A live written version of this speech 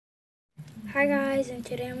Hi guys, and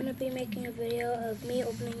today I'm going to be making a video of me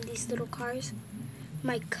opening these little cars.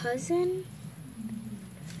 My cousin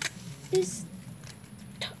is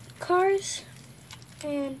cars,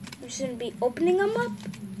 and I'm just going to be opening them up,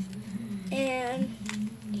 and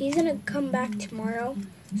he's going to come back tomorrow.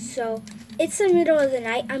 So it's the middle of the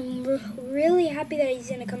night. I'm really happy that he's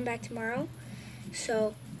going to come back tomorrow.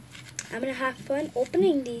 So I'm going to have fun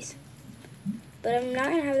opening these. But I'm not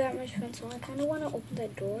going to have that much fun, so I kind of want to open the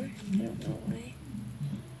door. I don't know why.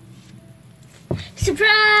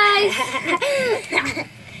 Surprise!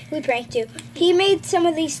 We pranked you. He made some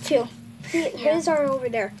of these too. His are over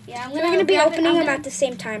there. Yeah, so we're going to be opening them at the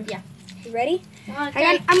same time. Yeah. You ready?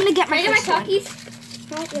 Okay. I'm going to get my Can I first get my one. Talkies?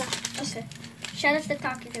 Oh, yeah. Okay. Shout out to the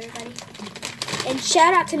Talkies, everybody. And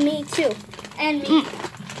shout out to me too. And me.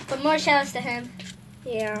 But more shout outs to him.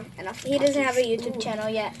 Yeah. And He doesn't have a YouTube channel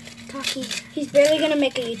yet. He's barely going to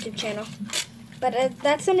make a YouTube channel. But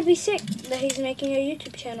that's going to be sick that he's making a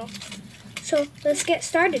YouTube channel. So let's get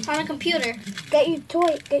started. On a computer. Get your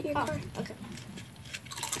toy. Get your car. Okay.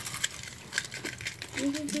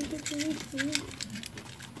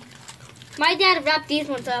 My dad wrapped these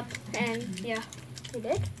ones up, and yeah. You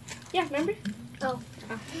did? Yeah, remember? Oh.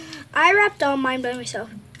 I wrapped all mine by myself.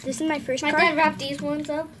 This is my first My card. dad wrapped these ones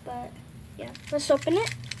up, but yeah. Let's open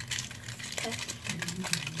it. Okay.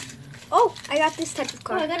 Oh, I got this type of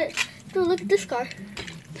car. Oh, I got it. Dude, look at this car.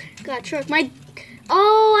 Got a truck.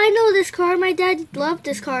 Oh, I know this car. My dad loved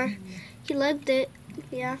this car. He loved it.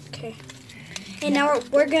 Yeah. Okay. And now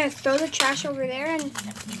we're going to throw the trash over there, and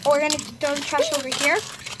we're going to throw the trash over here.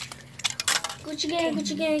 Gucci gang,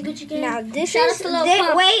 Gucci gang, Gucci gang. Now this Shout is, out to Lil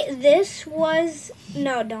Pump. wait, this was,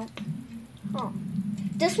 no, don't. Oh.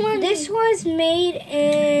 This one? This was made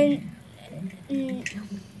in,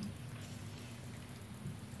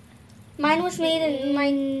 Mine was made in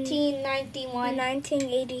 1991.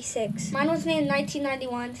 1986. Mine was made in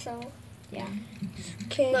 1991, so yeah.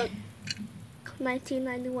 Okay. Look.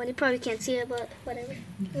 1991. You probably can't see it, but whatever.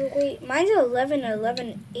 Oh, wait, mine's 11,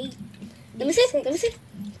 8. Let me see. Let me see.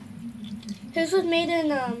 His was made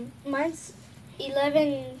in Mine's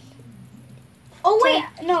 11. Oh wait,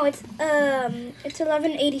 no, it's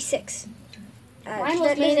 1186. Mine was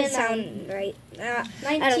that made doesn't in sound right. I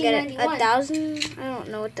 1991. don't get it. 1,000? I don't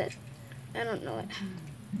know what that. I don't know it.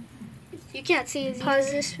 You can't see it.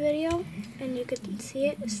 Pause this video and you can see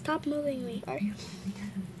it. Stop moving me. Sorry.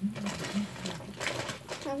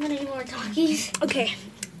 I'm gonna need more talkies. Okay,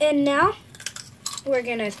 and now we're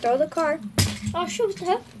gonna throw the car. Oh shoot!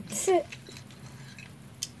 That's it.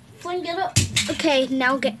 Fling it up. Okay,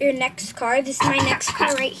 now get your next car. This is my next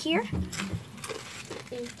car right here.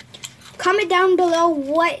 Comment down below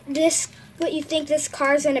what you think this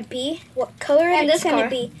car is gonna be. What color it's gonna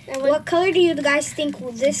be. What color do you guys think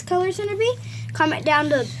this color is gonna be? Comment down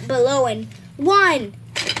below. And 1,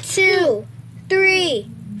 2, 3,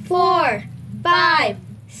 4, 5,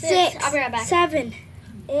 6, I'll be right back. 7,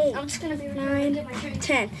 8, I'm just gonna be 9,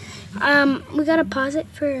 10. We gotta pause it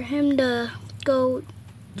for him to go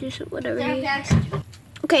do whatever.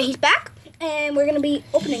 Okay, he's back, and we're gonna be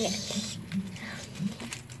opening it.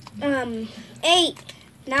 8,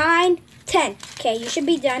 9, 10. Okay, you should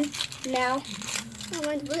be done now. Oh,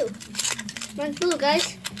 mine's blue. Mine's blue,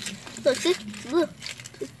 guys. Look, see? It's blue.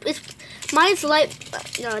 Mine's light.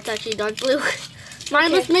 No, it's actually dark blue.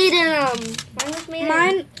 Mine was made in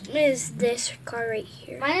Mine is this car right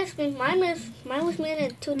here. Mine was made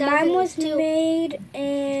in 2002. Mine was made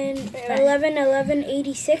in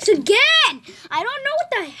 11/11/86. Again! I don't know what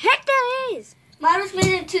the heck that is. Mine was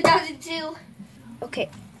made in 2002. Okay.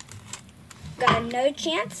 Got another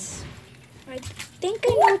chance. I think I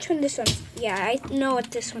know which one this one is. Yeah, I know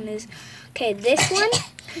what this one is. Okay, this one.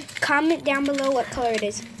 Comment down below what color it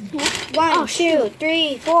is. 1, 2,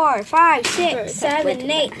 3, 4, 5, 6, 7,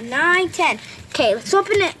 8, 9, 10. Okay, let's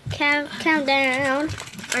open it. Count down.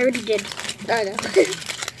 I already did. I know.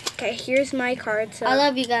 Okay, here's my card. So I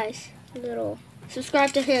love you guys. little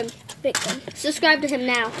Subscribe to him. victim. Subscribe to him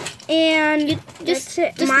now. And Just that's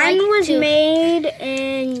it. just Mine like was to- made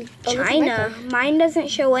in Oh, look at China. Mine doesn't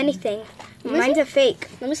show anything. Let me Mine's see. a fake.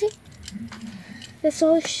 Let me see. That's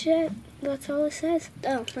all shit. That's all it says.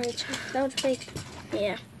 Oh, right. That was fake.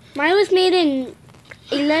 Yeah. Mine was made in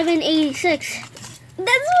 1186. That's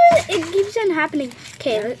what it keeps on happening.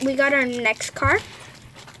 Okay, we got our next car.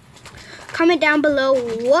 Comment down below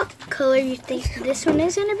what color you think this one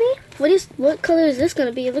is gonna be. What color is this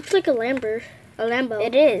gonna be? It looks like a Lambo.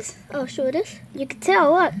 It is. Oh, sure it is. You can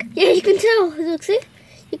tell. Look. Yeah, you can tell. Look, see?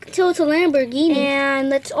 You can tell it's a Lamborghini. And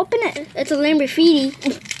let's open it. It's a Lamborghini.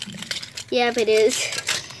 Yeah, but it is.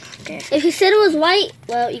 Okay. If you said it was white,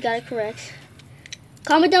 well, you got it correct.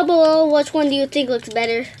 Comment down below which one do you think looks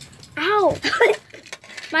better. Ow.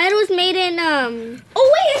 Mine was made in Oh wait,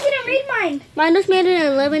 I didn't read mine. Mine was made in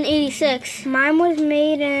 1186. Mine was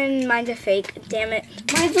made in. Mine's a fake. Damn it.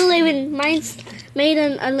 Mine's made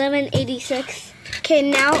in 1186. Okay,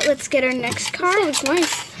 now let's get our next car. This looks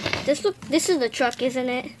nice. This is the truck, isn't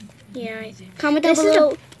it? Yeah, I think. Comment down This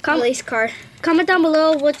below. is a police car. Comment down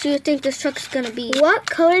below what you think this truck's gonna be. What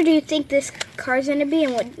color do you think this car's gonna be,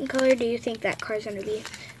 and what color do you think that car's gonna be?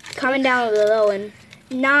 Comment down below and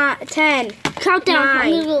not 10. Countdown. 9,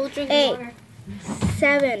 I'm gonna go drink 8, water.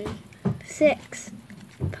 7, 6,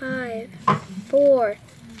 5, 4,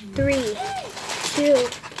 3, 2,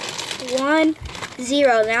 1,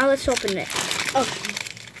 0. Now let's open it. Oh,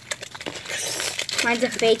 Mine's a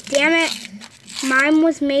fake. Damn it. Mine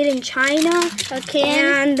was made in China. okay.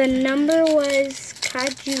 And the number was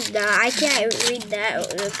Kajuda. I can't read that.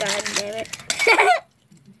 God damn it.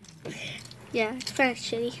 Yeah, it's kind of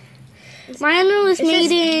shitty. Mine was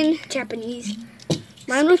made in Japanese.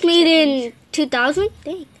 Mine was made in 2000.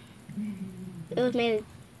 Dang. It was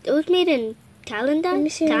made in Talanda. Let me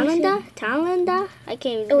see, Talanda. I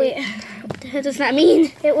can't even. Oh wait. What does that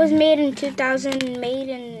mean? It was made in 2000. Made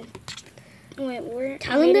in. Wait, where?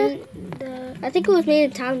 Talanda? I think it was made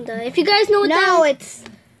in Talanda. If you guys know what No, it's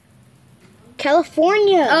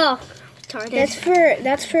California. Oh, retarded.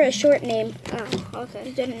 That's for a short name. Oh, okay.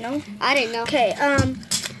 You didn't know? I didn't know. Okay.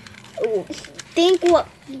 Think what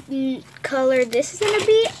color this is gonna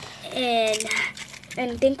be,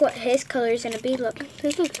 and think what his color is gonna be. Look,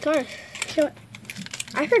 This looks dark.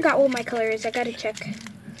 I forgot what my color is. I gotta check.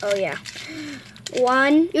 Oh yeah.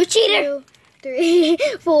 1, You cheater. 2, 3,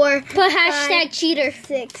 4. Put hashtag cheater.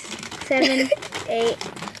 6, 7, 8,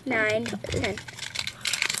 9, 10.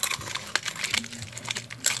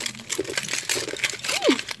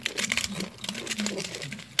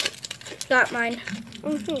 Got mine.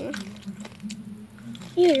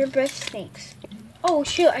 Ew, your breath stinks. Oh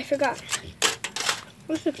shoot, I forgot.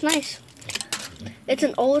 This looks nice. It's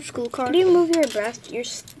an old school car. Can you move your breath? Your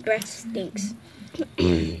breath stinks.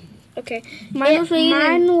 Okay.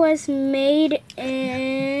 Mine was made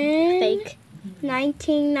in Fake.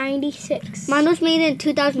 1996. Mine was made in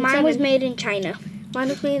 2007. Mine was made in China. Mine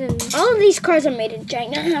was made in. All of these cars are made in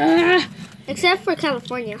China. Except for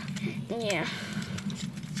California. Yeah.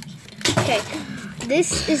 Okay.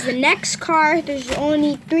 This is the next car. There's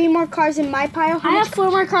only 3 more cars in my pile. I have 4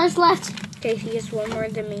 more cars left. Okay, he has 1 more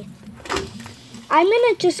than me. I'm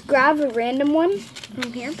gonna just grab a random one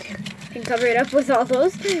from here and cover it up with all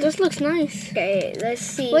those. This looks nice. Okay, let's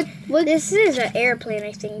see. What? This is an airplane,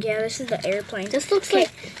 I think. Yeah, this is the airplane. This looks Okay,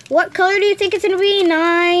 like. what color do you think it's gonna be?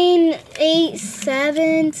 9, 8,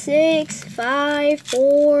 7, 6, 5,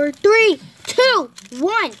 4, 3, 2,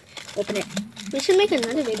 1. Open it. We should make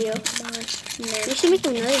another video. Come on. We should make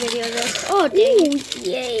another video of this. Oh, dang. Ooh,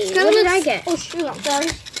 yay. Kinda What did looks- I get? Oh, shoot, I'm sorry.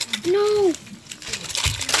 No.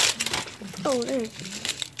 Oh, dang.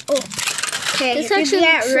 Okay, This if you actually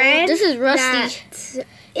get looks so- red, this is rusty. that's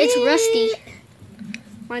It's it. rusty.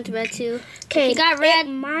 Mine's red, too. Okay, You got red.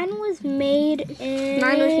 Mine was made in.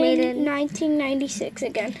 1996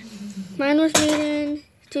 again. Mine was made in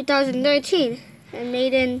 2013 and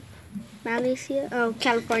made in Malaysia. Oh,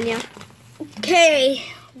 California. Okay,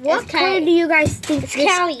 what It's color Cali. do you guys think this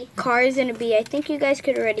Cali. car is gonna be? I think you guys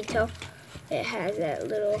could already tell. It has that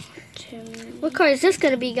little. What car is this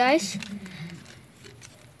gonna be, guys?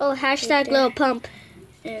 Oh, hashtag there. Lil Pump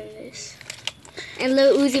And this. and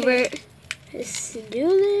Lil Uzi Vert. Let's do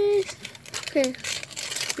this. Okay,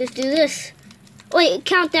 let's do this. Wait,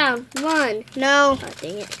 countdown. 1. No. Oh,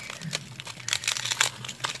 dang it.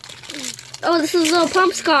 Oh, this is Lil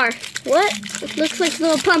Pump's car. What? It looks like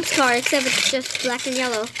Lil Pump's car, except it's just black and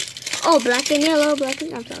yellow. Oh, black and yellow, I'm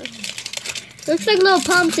sorry. Looks like Lil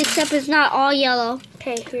Pump's, except it's not all yellow.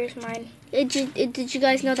 Okay, here's mine. Did you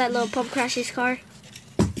guys know that Lil Pump crashed his car?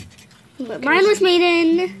 But mine was made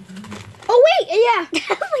in. Oh wait, yeah.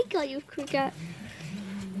 Oh my god, you forgot.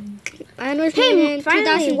 Mine was made Hey, in finally,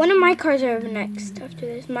 2000. one of my cars are next after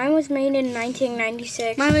this. Mine was made in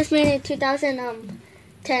 1996. Mine was made in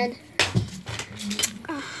 2010.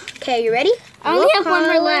 Okay, you ready? I only have one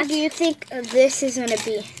more color left. do you think this is gonna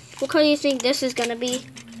be? What color do you think this is gonna be?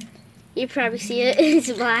 You probably see it.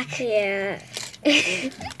 It's black. Yeah.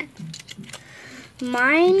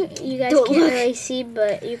 Mine, you guys Don't can't look. really see,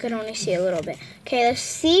 but you can only see a little bit. Okay, let's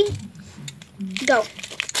see. Go.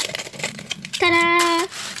 Ta-da!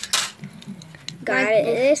 Got it.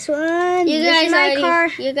 This one. You This guys is my already. car.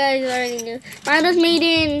 You guys already knew. Mine was made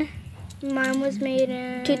in Mine was made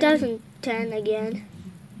in 2010 again.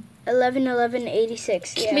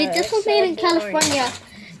 11/11/86. Yeah. This was so made in boring. California.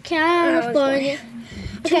 California.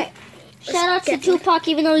 Okay. Shout out to Tupac,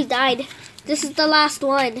 even though he died. This is the last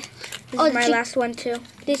one. This is my last one too.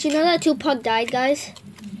 Did you know that Tupac died, guys?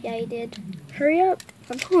 Yeah, he did. Hurry up.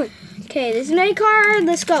 I'm going. Okay, this is my card.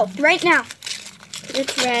 Let's go. Right now.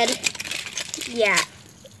 It's red. Yeah.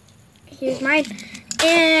 Here's mine.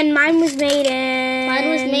 And mine was made in... Mine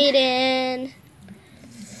was made in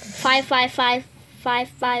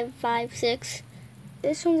 5555556.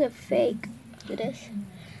 This one's a fake. It is.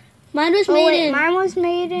 Mine was made in... Mine was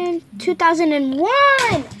made in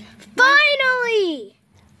 2001! Finally!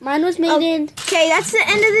 Mine was made in... Okay, that's the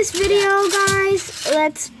end of this video, guys.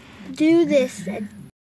 Let's do this.